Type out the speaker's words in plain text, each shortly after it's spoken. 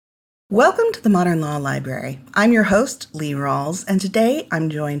Welcome to the Modern Law Library. I'm your host, Lee Rawls, and today I'm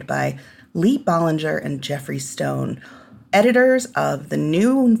joined by Lee Bollinger and Jeffrey Stone, editors of the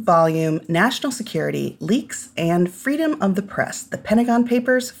new volume, National Security, Leaks, and Freedom of the Press, The Pentagon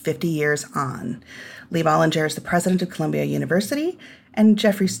Papers, 50 Years On. Lee Bollinger is the president of Columbia University, and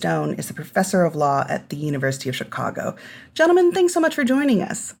Jeffrey Stone is a professor of law at the University of Chicago. Gentlemen, thanks so much for joining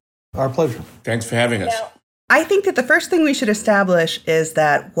us. Our pleasure. Thanks for having us. I think that the first thing we should establish is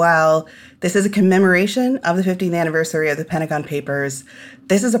that while this is a commemoration of the 50th anniversary of the Pentagon Papers,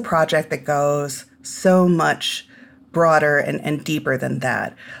 this is a project that goes so much broader and deeper than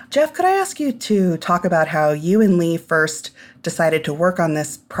that. Jeff, could I ask you to talk about how you and Lee first decided to work on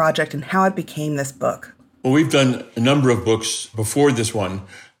this project and how it became this book? Well, we've done a number of books before this one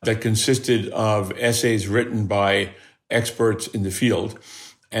that consisted of essays written by experts in the field.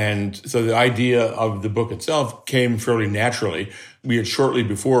 And so the idea of the book itself came fairly naturally. We had shortly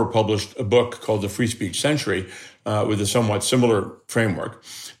before published a book called The Free Speech Century with a somewhat similar framework.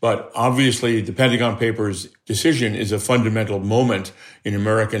 But obviously, the Pentagon Papers decision is a fundamental moment in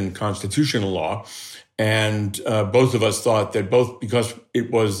American constitutional law. And both of us thought that both because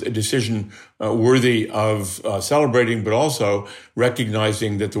it was a decision worthy of celebrating, but also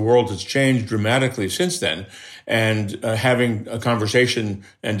recognizing that the world has changed dramatically since then, and having a conversation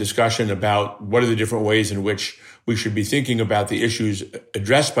and discussion about what are the different ways in which we should be thinking about the issues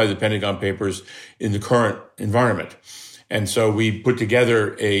addressed by the Pentagon Papers in the current environment. And so we put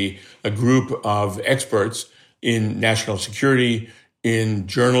together a group of experts in national security, in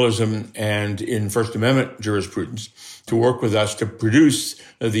journalism, and in First Amendment jurisprudence to work with us to produce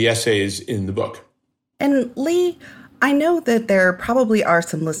the essays in the book. And Lee, I know that there probably are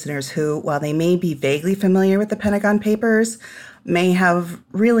some listeners who, while they may be vaguely familiar with the Pentagon Papers, may have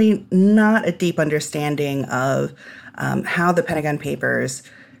really not a deep understanding of how the Pentagon Papers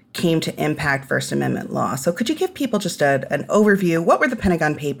came to impact First Amendment law. So could you give people just an overview? What were the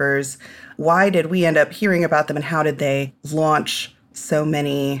Pentagon Papers? Why did we end up hearing about them? And how did they launch so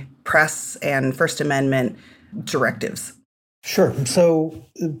many press and First Amendment directives? Sure. So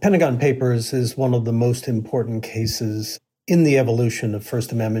Pentagon Papers is one of the most important cases in the evolution of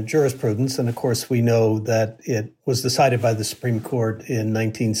First Amendment jurisprudence. And of course, we know that it was decided by the Supreme Court in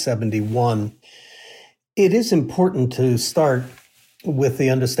 1971. It is important to start with the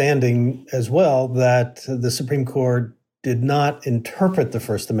understanding as well that the Supreme Court did not interpret the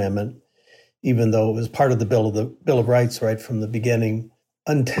First Amendment, even though it was part of the Bill of Rights right from the beginning,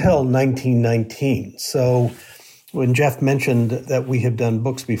 until 1919. So when Jeff mentioned that we have done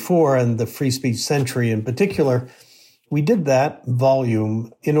books before, and the Free Speech Century in particular, we did that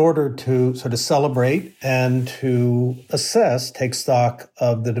volume in order to sort of celebrate and to assess, take stock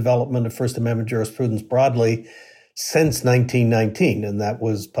of the development of First Amendment jurisprudence broadly since 1919, and that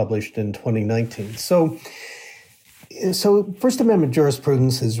was published in 2019. So First Amendment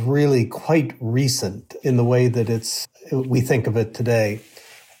jurisprudence is really quite recent in the way that we think of it today.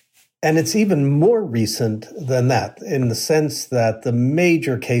 And it's even more recent than that in the sense that the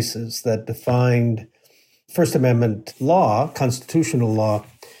major cases that defined First Amendment law, constitutional law,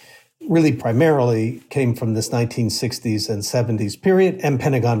 really primarily came from this 1960s and 70s period, and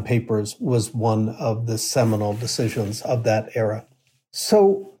Pentagon Papers was one of the seminal decisions of that era.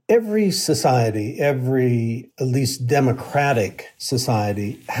 So every society, every at least democratic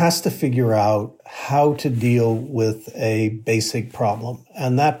society, has to figure out how to deal with a basic problem.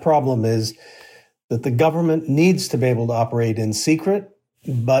 And that problem is that the government needs to be able to operate in secret,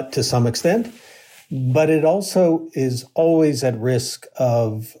 but to some extent. But it also is always at risk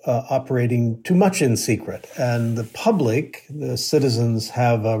of operating too much in secret. And the public, the citizens,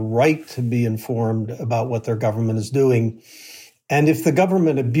 have a right to be informed about what their government is doing. And if the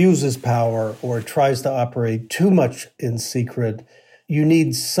government abuses power or tries to operate too much in secret, you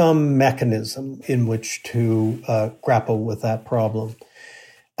need some mechanism in which to grapple with that problem.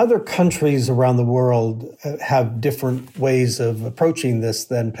 Other countries around the world have different ways of approaching this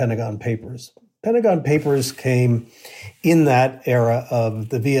than Pentagon Papers. Pentagon Papers came in that era of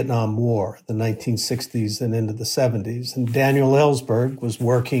the Vietnam War, the 1960s and into the 70s. And Daniel Ellsberg was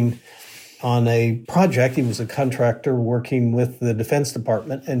working on a project. He was a contractor working with the Defense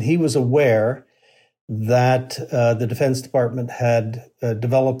Department, and he was aware that the Defense Department had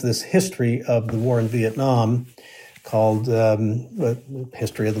developed this history of the war in Vietnam called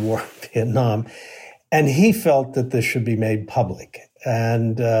History of the War in Vietnam. And he felt that this should be made public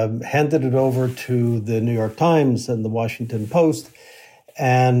and handed it over to the New York Times and the Washington Post.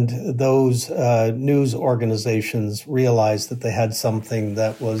 And those news organizations realized that they had something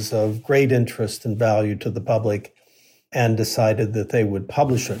that was of great interest and value to the public and decided that they would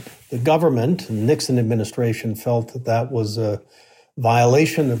publish it. The government, the Nixon administration, felt that that was a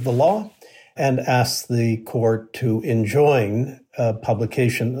violation of the law and asked the court to enjoin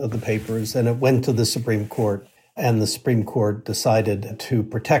publication of the papers. And it went to the Supreme Court, and the Supreme Court decided to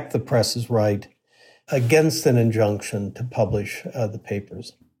protect the press's right against an injunction to publish the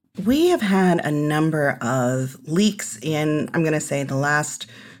papers. We have had a number of leaks in, I'm going to say, the last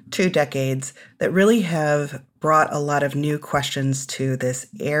 2 decades that really have brought a lot of new questions to this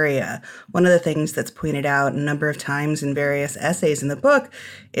area. One of the things that's pointed out a number of times in various essays in the book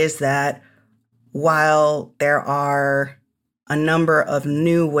is that while there are a number of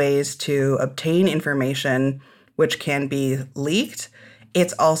new ways to obtain information which can be leaked,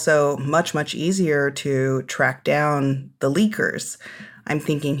 it's also much, much easier to track down the leakers. I'm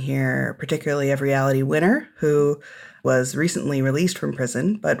thinking here particularly of Reality Winner, who was recently released from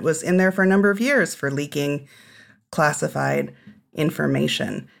prison, but was in there for a number of years for leaking classified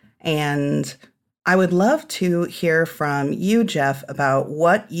information. And I would love to hear from you, Jeff, about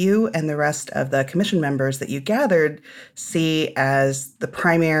what you and the rest of the commission members that you gathered see as the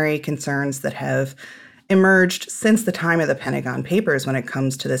primary concerns that have emerged since the time of the Pentagon Papers when it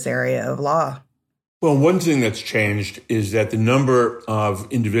comes to this area of law. Well, one thing that's changed is that the number of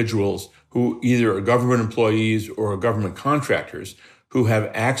individuals who either are government employees or are government contractors who have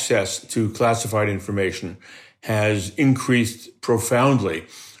access to classified information has increased profoundly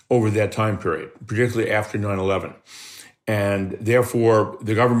over that time period, particularly after 9/11. And therefore,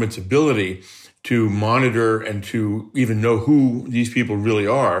 the government's ability to monitor and to even know who these people really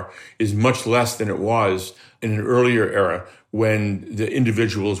are is much less than it was in an earlier era when the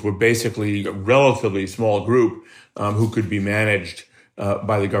individuals were basically a relatively small group who could be managed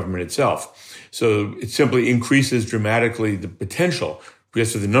by the government itself. So it simply increases dramatically the potential,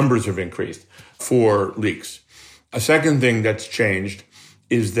 because the numbers have increased, for leaks. A second thing that's changed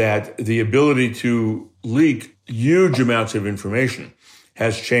is that the ability to leak huge amounts of information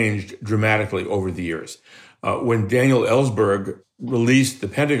has changed dramatically over the years. When Daniel Ellsberg released the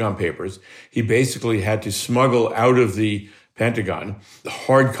Pentagon Papers, he basically had to smuggle out of the Pentagon the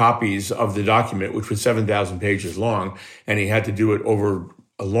hard copies of the document, which was 7,000 pages long, and he had to do it over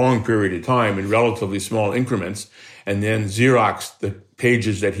a long period of time in relatively small increments, and then Xerox the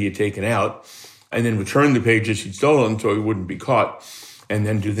pages that he had taken out, and then return the pages he'd stolen so he wouldn't be caught, and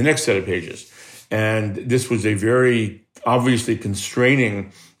then do the next set of pages. And this was a very obviously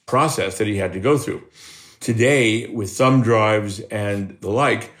constraining process that he had to go through. Today, with thumb drives and the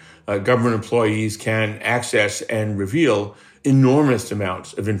like, government employees can access and reveal enormous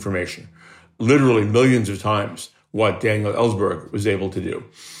amounts of information, literally millions of times what Daniel Ellsberg was able to do.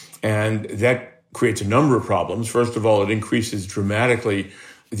 And that creates a number of problems. First of all, it increases dramatically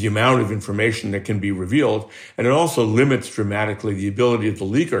the amount of information that can be revealed, and it also limits dramatically the ability of the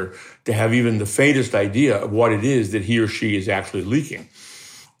leaker to have even the faintest idea of what it is that he or she is actually leaking.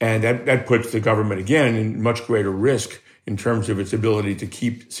 And that puts the government, again, in much greater risk in terms of its ability to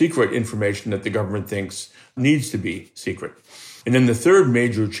keep secret information that the government thinks needs to be secret. And then the third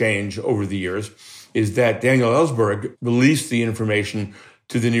major change over the years is that Daniel Ellsberg released the information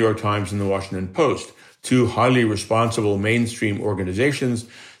to the New York Times and the Washington Post, two highly responsible mainstream organizations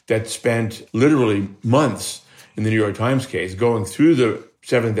that spent literally months in the New York Times case going through the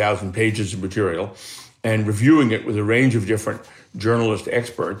 7,000 pages of material and reviewing it with a range of different journalist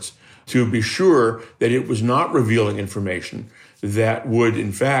experts to be sure that it was not revealing information that would,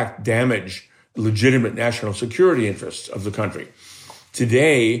 in fact, damage legitimate national security interests of the country.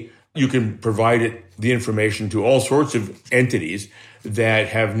 Today, you can provide the information to all sorts of entities that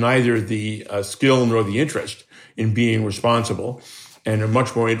have neither the skill nor the interest in being responsible and are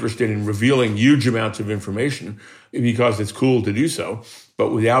much more interested in revealing huge amounts of information because it's cool to do so,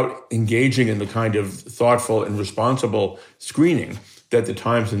 but without engaging in the kind of thoughtful and responsible screening that the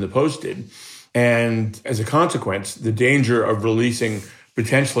Times and the Post did. And as a consequence, the danger of releasing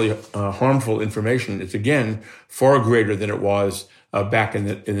potentially harmful information is, again, far greater than it was back in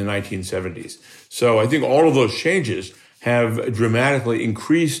the 1970s. So I think all of those changes have dramatically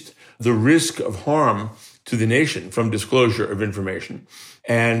increased the risk of harm to the nation from disclosure of information.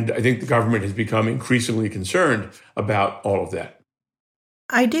 And I think the government has become increasingly concerned about all of that.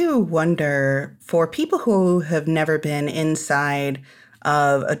 I do wonder, for people who have never been inside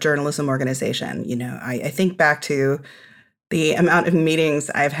of a journalism organization, I think back to the amount of meetings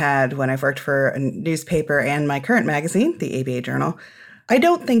I've had when I've worked for a newspaper and my current magazine, the ABA Journal. I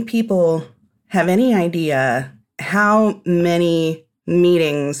don't think people have any idea how many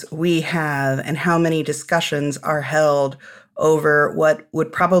meetings we have and how many discussions are held over what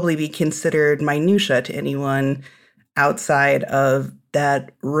would probably be considered minutia to anyone outside of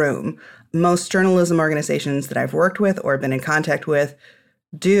that room. Most journalism organizations that I've worked with or been in contact with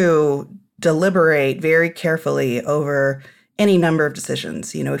do deliberate very carefully over any number of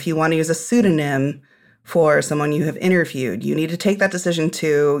decisions. If you want to use a pseudonym for someone you have interviewed, you need to take that decision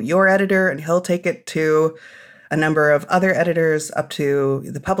to your editor, and he'll take it to a number of other editors, up to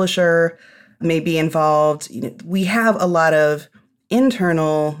the publisher may be involved. We have a lot of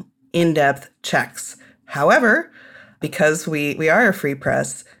internal, in-depth checks. However, because we are a free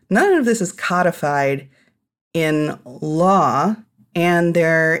press, none of this is codified in law, and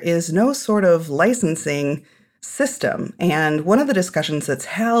there is no sort of licensing system. And one of the discussions that's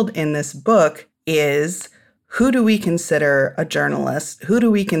held in this book is, who do we consider a journalist? Who do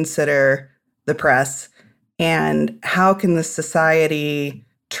we consider the press? And how can the society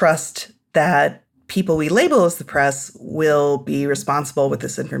trust that people we label as the press will be responsible with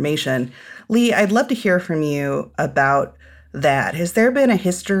this information? Lee, I'd love to hear from you about that. Has there been a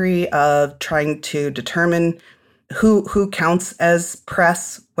history of trying to determine who counts as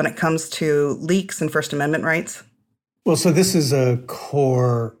press when it comes to leaks and First Amendment rights? Well, so this is a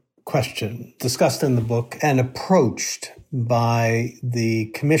core question discussed in the book and approached by the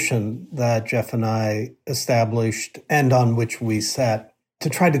commission that Jeff and I established and on which we sat to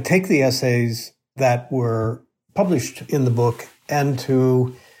try to take the essays that were published in the book and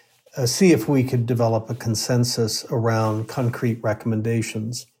to see if we could develop a consensus around concrete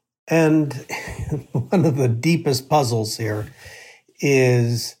recommendations. And one of the deepest puzzles here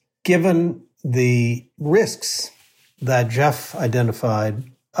is, given the risks that Jeff identified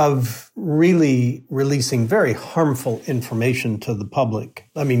of really releasing very harmful information to the public,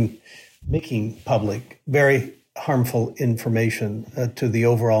 making public very harmful information to the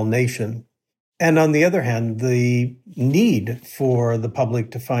overall nation. And on the other hand, the need for the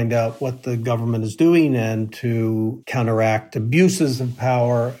public to find out what the government is doing and to counteract abuses of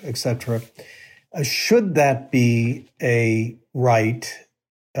power, etc. Should that be a right,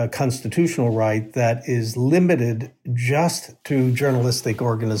 a constitutional right that is limited just to journalistic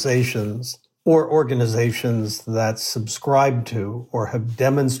organizations or organizations that subscribe to or have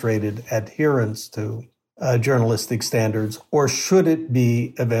demonstrated adherence to journalistic standards, or should it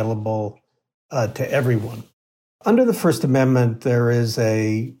be available to everyone? Under the First Amendment, there is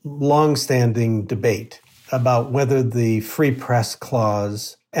a long-standing debate about whether the Free Press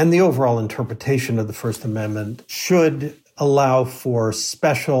Clause and the overall interpretation of the First Amendment should allow for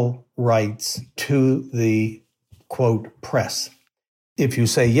special rights to the, quote, press. If you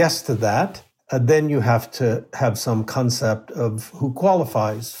say yes to that, then you have to have some concept of who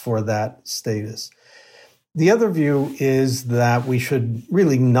qualifies for that status. The other view is that we should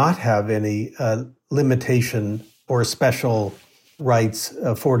really not have any limitation or special rights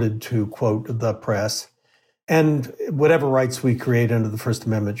afforded to, quote, the press. And whatever rights we create under the First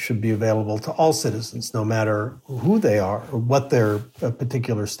Amendment should be available to all citizens, no matter who they are or what their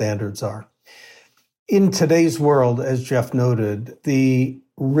particular standards are. In today's world, as Jeff noted, the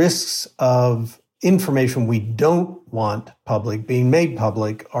risks of information we don't want public being made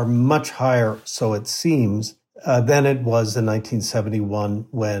public are much higher, so it seems, than it was in 1971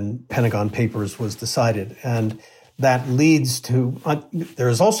 when Pentagon Papers was decided. And that leads to, there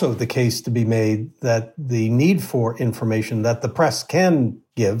is also the case to be made that the need for information that the press can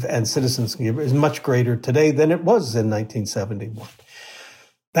give and citizens can give is much greater today than it was in 1971.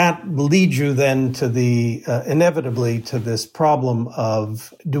 That leads you then to the, inevitably to this problem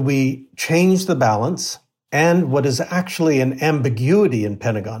of, do we change the balance? And what is actually an ambiguity in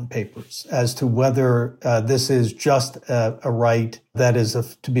Pentagon Papers as to whether this is just a right that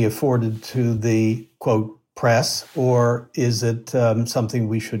is to be afforded to the, quote, press, or is it something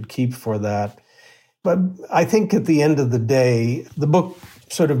we should keep for that? But I think at the end of the day, the book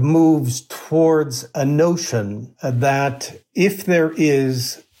sort of moves towards a notion that if there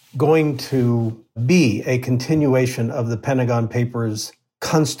is going to be a continuation of the Pentagon Papers'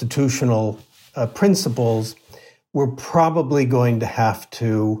 constitutional principles, we're probably going to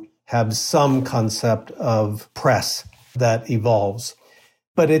have some concept of press that evolves.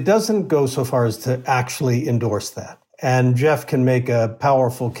 But it doesn't go so far as to actually endorse that. And Jeff can make a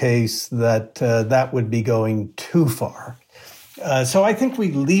powerful case that that would be going too far. So I think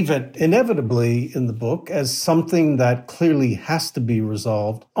we leave it inevitably in the book as something that clearly has to be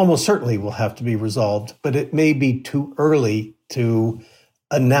resolved, almost certainly will have to be resolved, but it may be too early to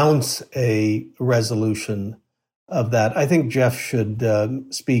announce a resolution of that. I think Jeff should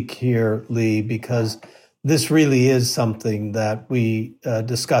speak here, Lee, because this really is something that we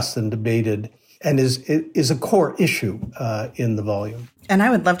discussed and debated and is a core issue in the volume. And I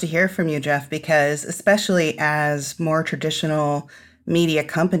would love to hear from you, Jeff, because especially as more traditional media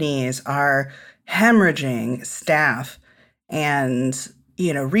companies are hemorrhaging staff and,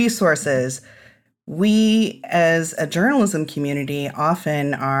 resources, we as a journalism community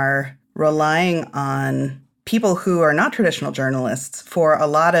often are relying on people who are not traditional journalists for a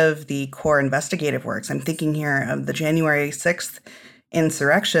lot of the core investigative works. I'm thinking here of the January 6th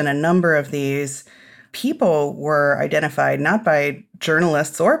insurrection. A number of these people were identified not by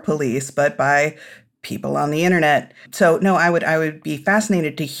journalists or police, but by people on the internet. So no, I would be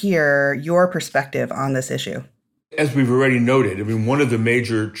fascinated to hear your perspective on this issue. As we've already noted, one of the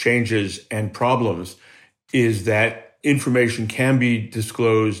major changes and problems is that information can be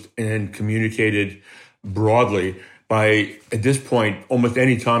disclosed and communicated broadly by, at this point, almost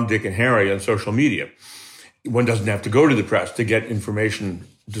any Tom, Dick, and Harry on social media. One doesn't have to go to the press to get information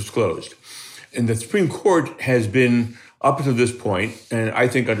disclosed. And the Supreme Court has been, up to this point, and I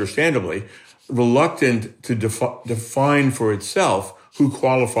think understandably, reluctant to define for itself who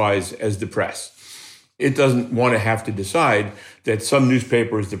qualifies as the press. It doesn't want to have to decide that some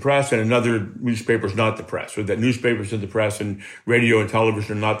newspaper is the press and another newspaper is not the press, or that newspapers are the press and radio and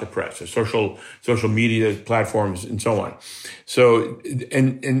television are not the press, or social media platforms and so on. So,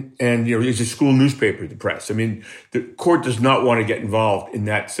 and is a school newspaper the press? The court does not want to get involved in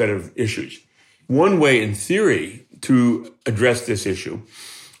that set of issues. One way, in theory, to address this issue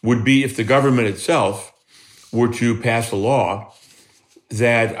would be if the government itself were to pass a law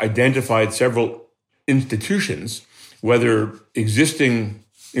that identified several institutions, whether existing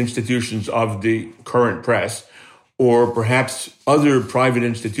institutions of the current press or perhaps other private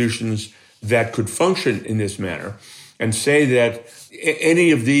institutions that could function in this manner, and say that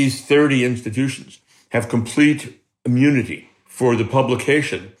any of these 30 institutions have complete immunity for the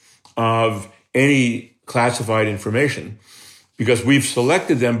publication of any classified information because we've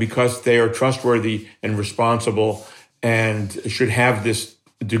selected them because they are trustworthy and responsible and should have this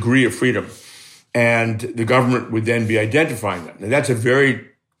degree of freedom. And the government would then be identifying them. And that's a very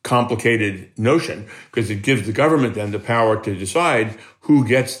complicated notion because it gives the government then the power to decide who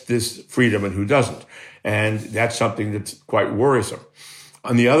gets this freedom and who doesn't. And that's something that's quite worrisome.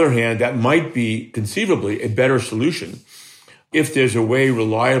 On the other hand, that might be conceivably a better solution if there's a way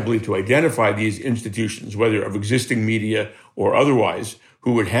reliably to identify these institutions, whether of existing media or otherwise,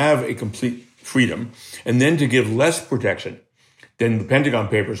 who would have a complete freedom, and then to give less protection than the Pentagon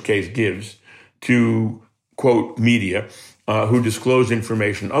Papers case gives to, quote, media who disclose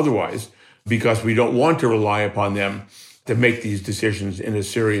information otherwise, because we don't want to rely upon them to make these decisions in a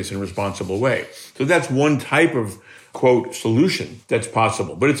serious and responsible way. So that's one type of, quote, solution that's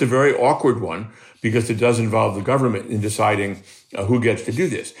possible. But it's a very awkward one because it does involve the government in deciding who gets to do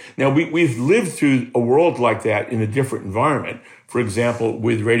this. Now, we've lived through a world like that in a different environment. For example,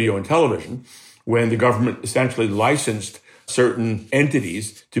 with radio and television, when the government essentially licensed certain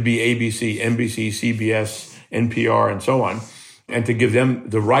entities to be ABC, NBC, CBS, NPR, and so on, and to give them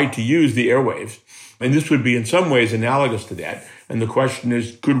the right to use the airwaves. And this would be in some ways analogous to that. And the question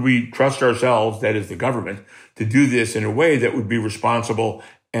is, could we trust ourselves, that is the government, to do this in a way that would be responsible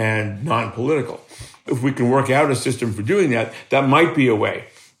and non-political? If we can work out a system for doing that, that might be a way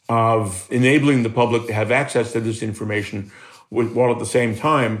of enabling the public to have access to this information while at the same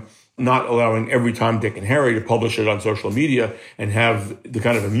time not allowing every Tom, Dick, and Harry to publish it on social media and have the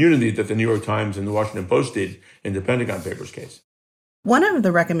kind of immunity that the New York Times and the Washington Post did in the Pentagon Papers case. One of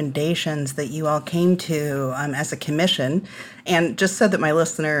the recommendations that you all came to as a commission, and just so that my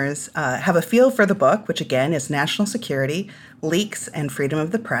listeners have a feel for the book, which again is National Security, Leaks, and Freedom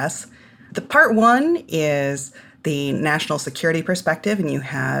of the Press. The part one is the national security perspective, and you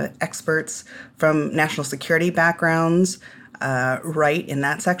have experts from national security backgrounds right in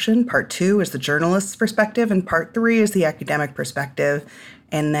that section. Part two is the journalist's perspective, and part three is the academic perspective,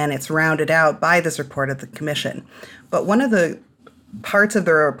 and then it's rounded out by this report of the commission. But one of the parts of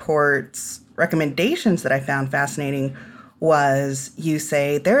the report's recommendations that I found fascinating was you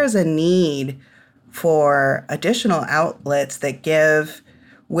say there is a need for additional outlets that give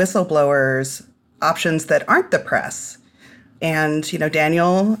whistleblowers options that aren't the press. And,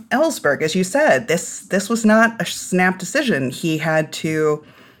 Daniel Ellsberg, as you said, this was not a snap decision. He had to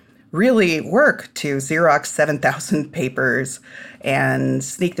really work to Xerox 7,000 papers and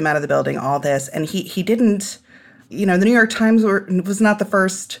sneak them out of the building, all this. And he didn't, the New York Times was not the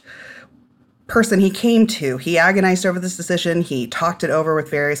first person he came to. He agonized over this decision. He talked it over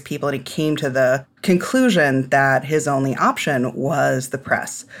with various people, and he came to the conclusion that his only option was the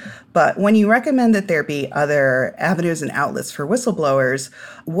press. But when you recommend that there be other avenues and outlets for whistleblowers,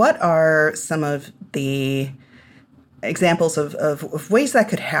 what are some of the examples of ways that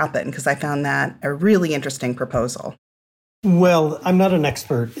could happen? Because I found that a really interesting proposal. Well, I'm not an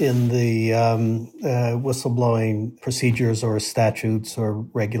expert in the whistleblowing procedures or statutes or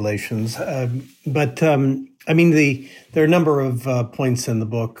regulations, but there are a number of points in the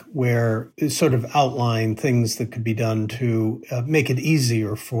book where it sort of outline things that could be done to make it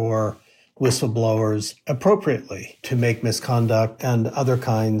easier for whistleblowers appropriately to make misconduct and other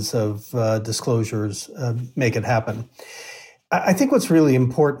kinds of disclosures make it happen. I think what's really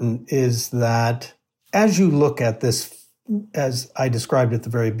important is that as you look at this, as I described at the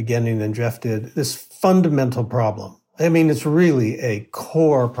very beginning and Jeff did, this fundamental problem. I mean, it's really a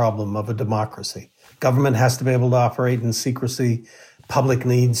core problem of a democracy. Government has to be able to operate in secrecy. Public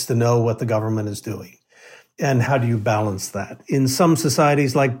needs to know what the government is doing. And how do you balance that? In some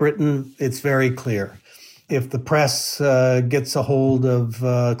societies like Britain, it's very clear. If the press gets a hold of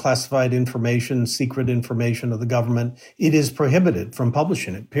classified information, secret information of the government, it is prohibited from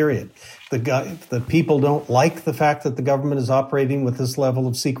publishing it, period. If the people don't like the fact that the government is operating with this level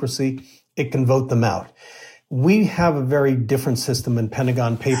of secrecy, it can vote them out. We have a very different system, and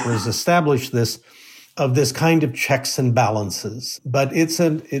Pentagon Papers established this, of this kind of checks and balances. But it's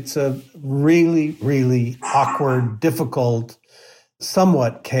a really, really awkward, difficult,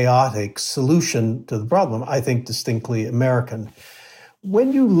 somewhat chaotic solution to the problem, I think distinctly American.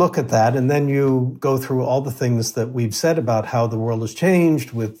 When you look at that and then you go through all the things that we've said about how the world has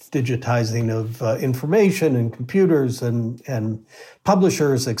changed with digitizing of information and computers and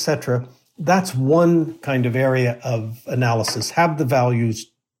publishers, etc., that's one kind of area of analysis. Have the values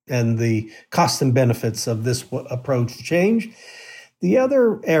and the costs and benefits of this approach change? The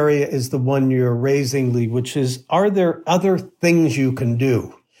other area is the one you're raising, Lee, which is, are there other things you can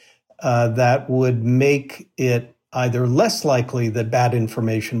do that would make it either less likely that bad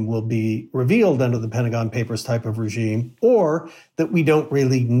information will be revealed under the Pentagon Papers type of regime, or that we don't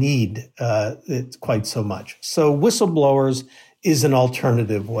really need it quite so much? So whistleblowers is an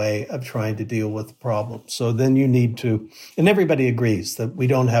alternative way of trying to deal with the problem. So then you need to, and everybody agrees that we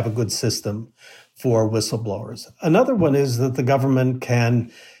don't have a good system for whistleblowers. Another one is that the government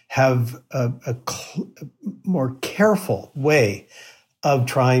can have a more careful way of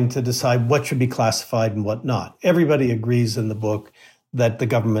trying to decide what should be classified and what not. Everybody agrees in the book that the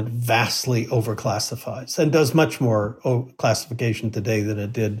government vastly overclassifies and does much more classification today than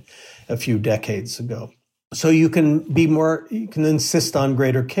it did a few decades ago. So you can insist on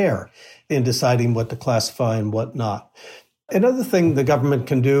greater care in deciding what to classify and what not. Another thing the government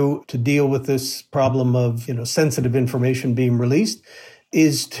can do to deal with this problem of, sensitive information being released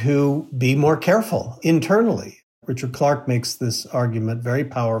is to be more careful internally. Richard Clarke makes this argument very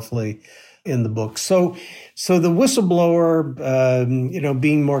powerfully in the book. So the whistleblower,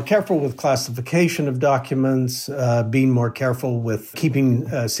 being more careful with classification of documents, being more careful with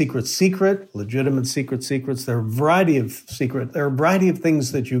keeping secrets secret, legitimate secrets. There are a variety of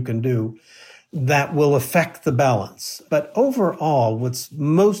things that you can do that will affect the balance. But overall, what's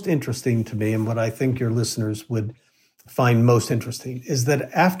most interesting to me, and what I think your listeners would find most interesting, is that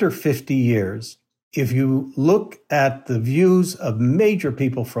after 50 years, if you look at the views of major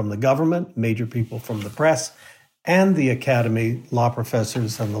people from the government, major people from the press, and the academy, law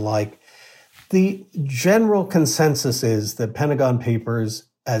professors and the like, the general consensus is that Pentagon Papers,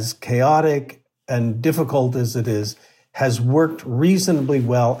 as chaotic and difficult as it is, has worked reasonably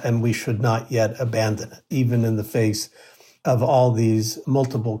well, and we should not yet abandon it, even in the face of all these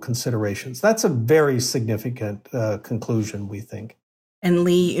multiple considerations. That's a very significant conclusion, we think. And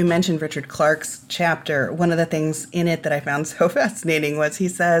Lee, you mentioned Richard Clarke's chapter. One of the things in it that I found so fascinating was he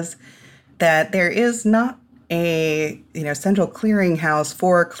says that there is not a central clearinghouse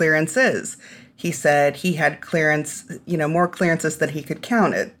for clearances. He said he had more clearances than he could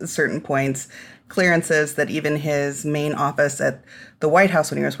count at certain points, clearances that even his main office at the White House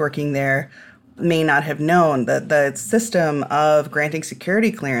when he was working there may not have known. The system of granting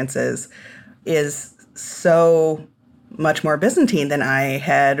security clearances is so much more Byzantine than I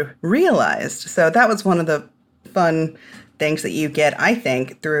had realized. So that was one of the fun things that you get, I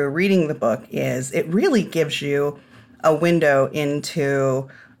think, through reading the book, is it really gives you a window into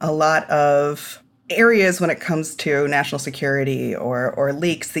a lot of areas when it comes to national security or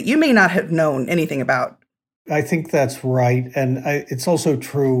leaks that you may not have known anything about. I think that's right. And it's also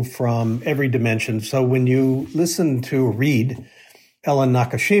true from every dimension. So when you listen to read Ellen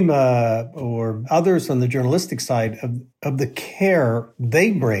Nakashima or others on the journalistic side of the care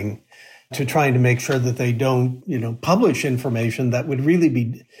they bring to trying to make sure that they don't, publish information that would really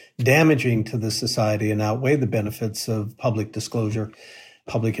be damaging to the society and outweigh the benefits of public disclosure,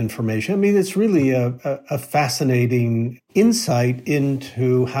 public information. I mean, it's really a fascinating insight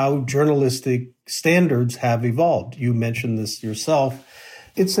into how journalistic standards have evolved. You mentioned this yourself.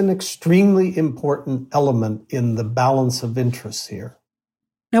 It's an extremely important element in the balance of interests here.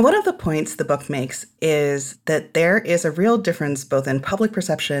 Now, one of the points the book makes is that there is a real difference both in public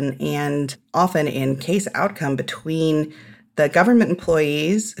perception and often in case outcome between the government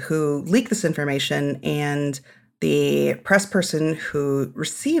employees who leak this information and the press person who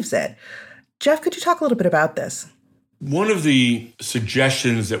receives it. Jeff, could you talk a little bit about this? One of the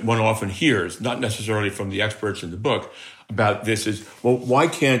suggestions that one often hears, not necessarily from the experts in the book, about this is, well, why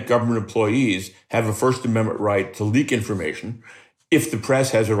can't government employees have a First Amendment right to leak information if the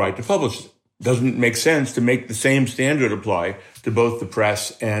press has a right to publish it? Doesn't it make sense to make the same standard apply to both the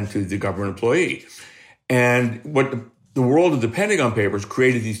press and to the government employee? And what the world of the Pentagon Papers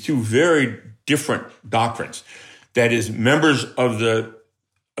created these two very different doctrines. That is, members of the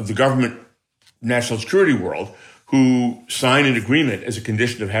government national security world who sign an agreement as a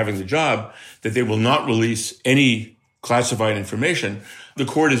condition of having the job that they will not release any classified information. The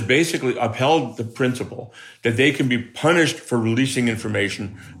court has basically upheld the principle that they can be punished for releasing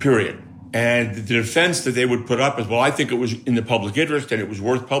information, period. And the defense that they would put up is, well, I think it was in the public interest and it was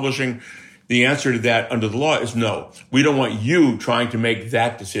worth publishing. The answer to that under the law is no. We don't want you trying to make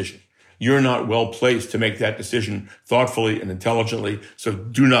that decision. You're not well placed to make that decision thoughtfully and intelligently, so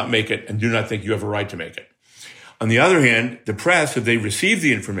do not make it and do not think you have a right to make it. On the other hand, the press, if they receive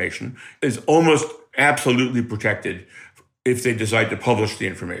the information, is almost absolutely protected if they decide to publish the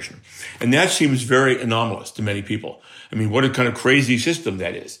information. And that seems very anomalous to many people. I mean, what a kind of crazy system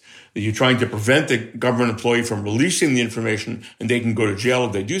that is. That you're trying to prevent the government employee from releasing the information and they can go to jail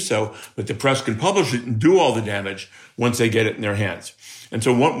if they do so, but the press can publish it and do all the damage once they get it in their hands. And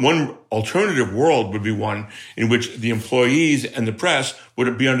so one alternative world would be one in which the employees and the press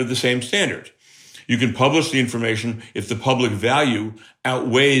would be under the same standard. You can publish the information if the public value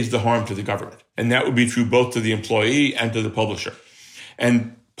outweighs the harm to the government. And that would be true both to the employee and to the publisher.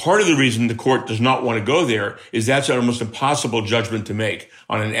 And part of the reason the court does not want to go there is that's an almost impossible judgment to make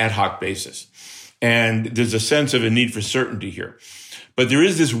on an ad hoc basis. And there's a sense of a need for certainty here. But there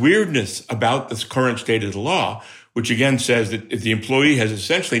is this weirdness about this current state of the law, which again says that if the employee has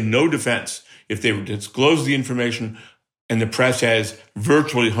essentially no defense if they disclose the information and the press has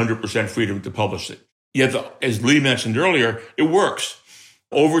virtually 100% freedom to publish it. Yet, as Lee mentioned earlier, it works.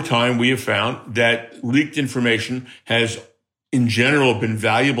 Over time, we have found that leaked information has, in general, been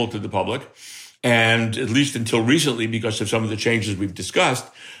valuable to the public. And at least until recently, because of some of the changes we've discussed,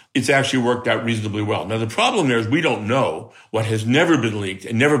 it's actually worked out reasonably well. Now, the problem there is we don't know what has never been leaked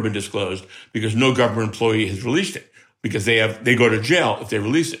and never been disclosed because no government employee has released it, because they go to jail if they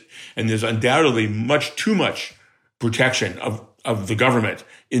release it. And there's undoubtedly much too much protection of the government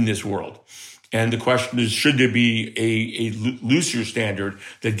in this world. And the question is, should there be a looser standard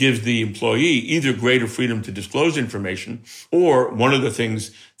that gives the employee either greater freedom to disclose information, or one of the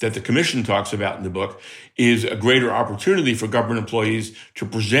things that the commission talks about in the book is a greater opportunity for government employees to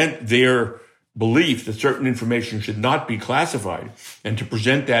present their belief that certain information should not be classified and to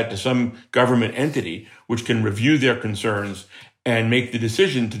present that to some government entity which can review their concerns and make the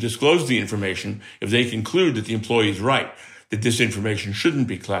decision to disclose the information if they conclude that the employee is right, that this information shouldn't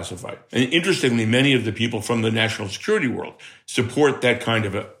be classified. And interestingly, many of the people from the national security world support that kind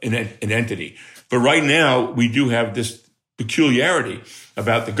of an entity. But right now, we do have this peculiarity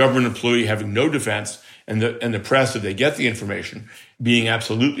about the government employee having no defense and the press, if they get the information, being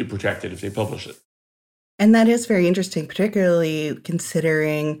absolutely protected if they publish it. And that is very interesting, particularly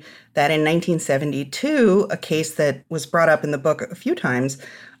considering that in 1972, a case that was brought up in the book a few times,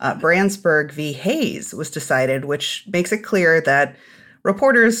 Brandsburg v. Hayes, was decided, which makes it clear that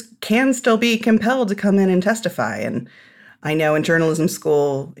reporters can still be compelled to come in and testify. And I know in journalism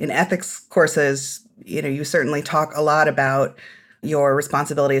school, in ethics courses, you certainly talk a lot about your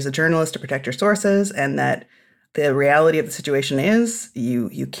responsibility as a journalist to protect your sources, and that the reality of the situation is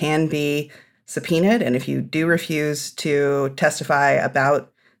you can be subpoenaed, and if you do refuse to testify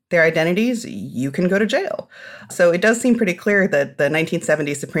about their identities, you can go to jail. So it does seem pretty clear that the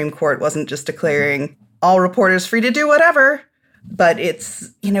 1970 Supreme Court wasn't just declaring all reporters free to do whatever, but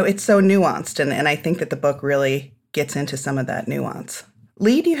it's so nuanced, and I think that the book really gets into some of that nuance.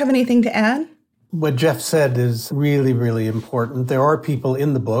 Lee, do you have anything to add? What Jeff said is really, really important. There are people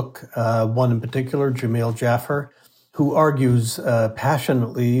in the book, one in particular, Jamil Jaffer, who argues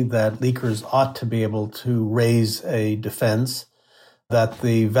passionately that leakers ought to be able to raise a defense, that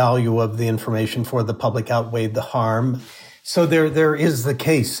the value of the information for the public outweighed the harm. So there is the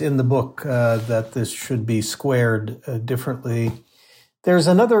case in the book that this should be squared differently. There's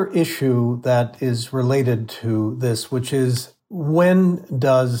another issue that is related to this, which is, when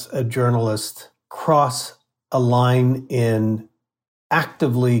does a journalist cross a line in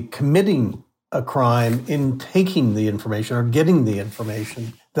actively committing a crime, in taking the information or getting the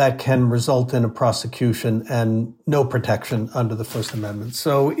information that can result in a prosecution and no protection under the First Amendment?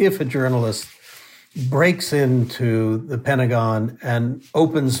 So if a journalist breaks into the Pentagon and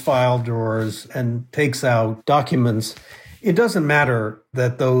opens file drawers and takes out documents, it doesn't matter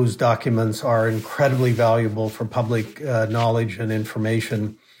that those documents are incredibly valuable for public knowledge and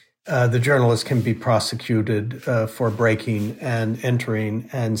information. The journalist can be prosecuted for breaking and entering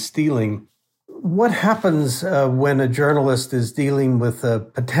and stealing. What happens when a journalist is dealing with a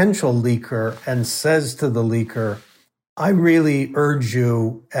potential leaker and says to the leaker, I really urge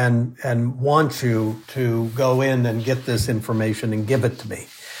you and want you to go in and get this information and give it to me?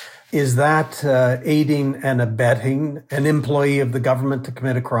 Is that aiding and abetting an employee of the government to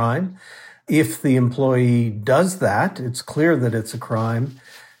commit a crime? If the employee does that, it's clear that it's a crime.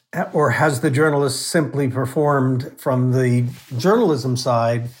 Or has the journalist simply performed, from the journalism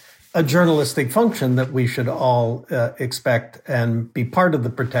side, a journalistic function that we should all expect and be part of the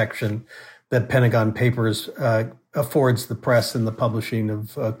protection that Pentagon Papers affords the press in the publishing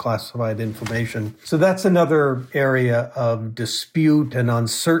of classified information? So that's another area of dispute and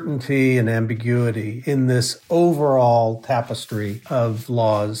uncertainty and ambiguity in this overall tapestry of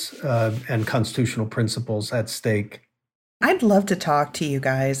laws and constitutional principles at stake. I'd love to talk to you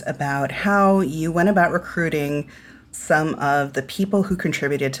guys about how you went about recruiting some of the people who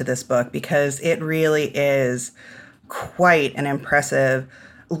contributed to this book, because it really is quite an impressive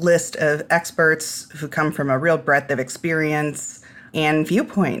list of experts who come from a real breadth of experience and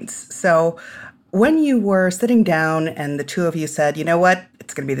viewpoints. So when you were sitting down and the two of you said, you know what,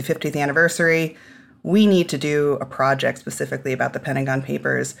 it's going to be the 50th anniversary, we need to do a project specifically about the Pentagon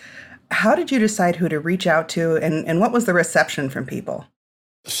Papers, how did you decide who to reach out to, and what was the reception from people?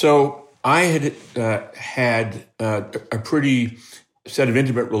 So I had a pretty set of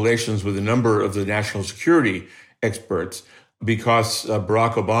intimate relations with a number of the national security experts, because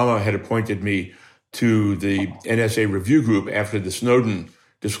Barack Obama had appointed me to the NSA review group after the Snowden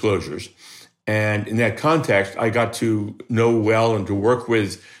disclosures. And in that context, I got to know well and to work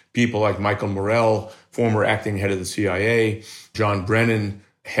with people like Michael Morell, former acting head of the CIA, John Brennan,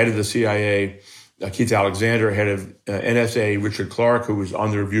 head of the CIA, Keith Alexander, head of NSA, Richard Clark, who was on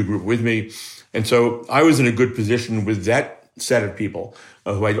the review group with me. And so I was in a good position with that set of people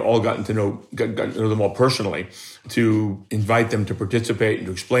who I'd all gotten to know them all personally, to invite them to participate and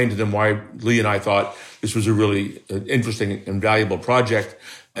to explain to them why Lee and I thought this was a really interesting and valuable project.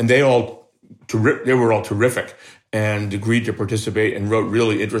 And they were all terrific and agreed to participate and wrote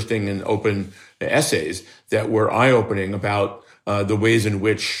really interesting and open essays that were eye-opening about the ways in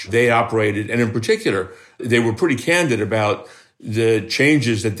which they operated. And in particular, they were pretty candid about the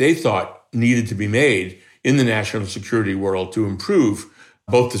changes that they thought needed to be made in the national security world to improve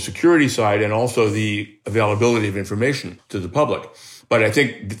both the security side and also the availability of information to the public. But I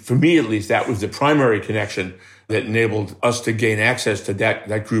think, for me at least, that was the primary connection that enabled us to gain access to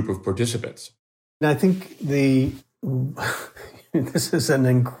that group of participants. And I think this is an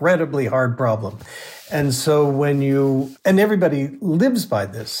incredibly hard problem. And so and everybody lives by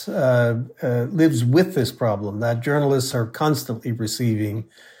this, lives with this problem, that journalists are constantly receiving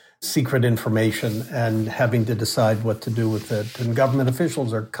secret information and having to decide what to do with it. And government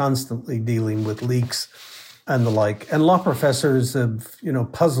officials are constantly dealing with leaks and the like. And law professors have,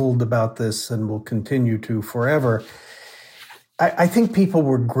 puzzled about this and will continue to forever. I think people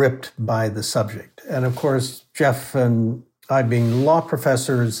were gripped by the subject. And of course, Jeff and I, being law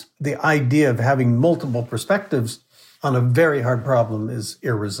professors, the idea of having multiple perspectives on a very hard problem is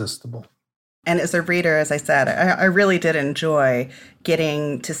irresistible. And as a reader, as I said, I really did enjoy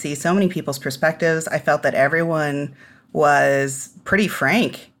getting to see so many people's perspectives. I felt that everyone was pretty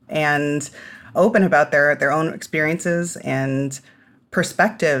frank and open about their own experiences and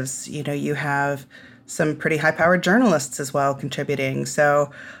perspectives. You have some pretty high-powered journalists as well contributing.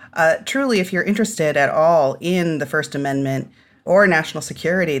 So truly, if you're interested at all in the First Amendment or national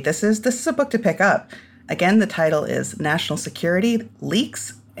security, this is a book to pick up. Again, the title is National Security,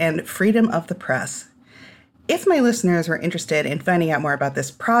 Leaks, and Freedom of the Press. If my listeners were interested in finding out more about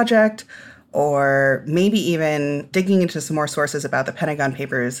this project or maybe even digging into some more sources about the Pentagon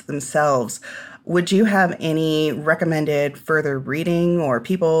Papers themselves, would you have any recommended further reading or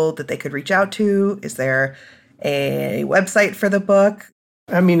people that they could reach out to? Is there a website for the book?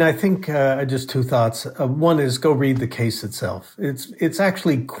 I think just two thoughts. One is go read the case itself. It's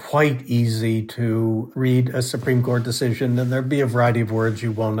actually quite easy to read a Supreme Court decision, and there'll be a variety of words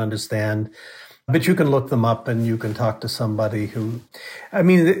you won't understand. But you can look them up and you can talk to somebody who,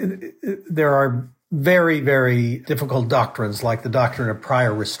 there are very, very difficult doctrines like the doctrine of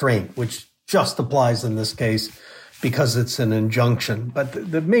prior restraint, which just applies in this case because it's an injunction.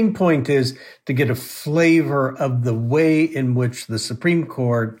 But the main point is to get a flavor of the way in which the Supreme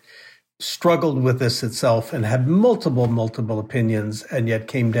Court struggled with this itself and had multiple opinions and yet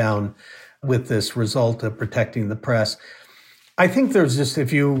came down with this result of protecting the press. I think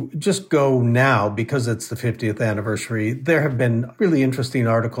if you just go now, because it's the 50th anniversary, there have been really interesting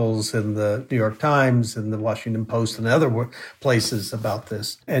articles in the New York Times and the Washington Post and other places about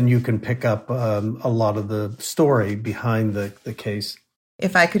this. And you can pick up a lot of the story behind the case.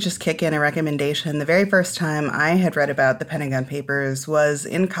 If I could just kick in a recommendation, the very first time I had read about the Pentagon Papers was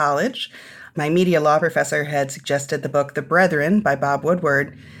in college. My media law professor had suggested the book The Brethren by Bob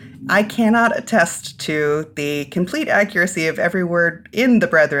Woodward. I cannot attest to the complete accuracy of every word in The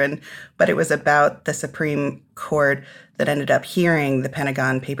Brethren, but it was about the Supreme Court that ended up hearing the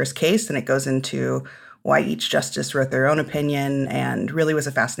Pentagon Papers case, and it goes into why each justice wrote their own opinion and really was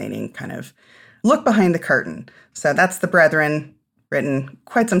a fascinating kind of look behind the curtain. So that's The Brethren, written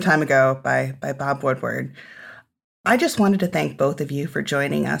quite some time ago by Bob Woodward. I just wanted to thank both of you for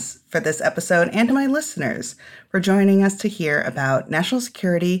joining us for this episode and to my listeners for joining us to hear about national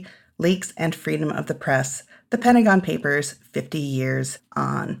security, leaks, and freedom of the press, the Pentagon Papers 50 years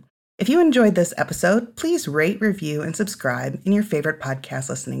on. If you enjoyed this episode, please rate, review, and subscribe in your favorite podcast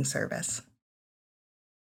listening service.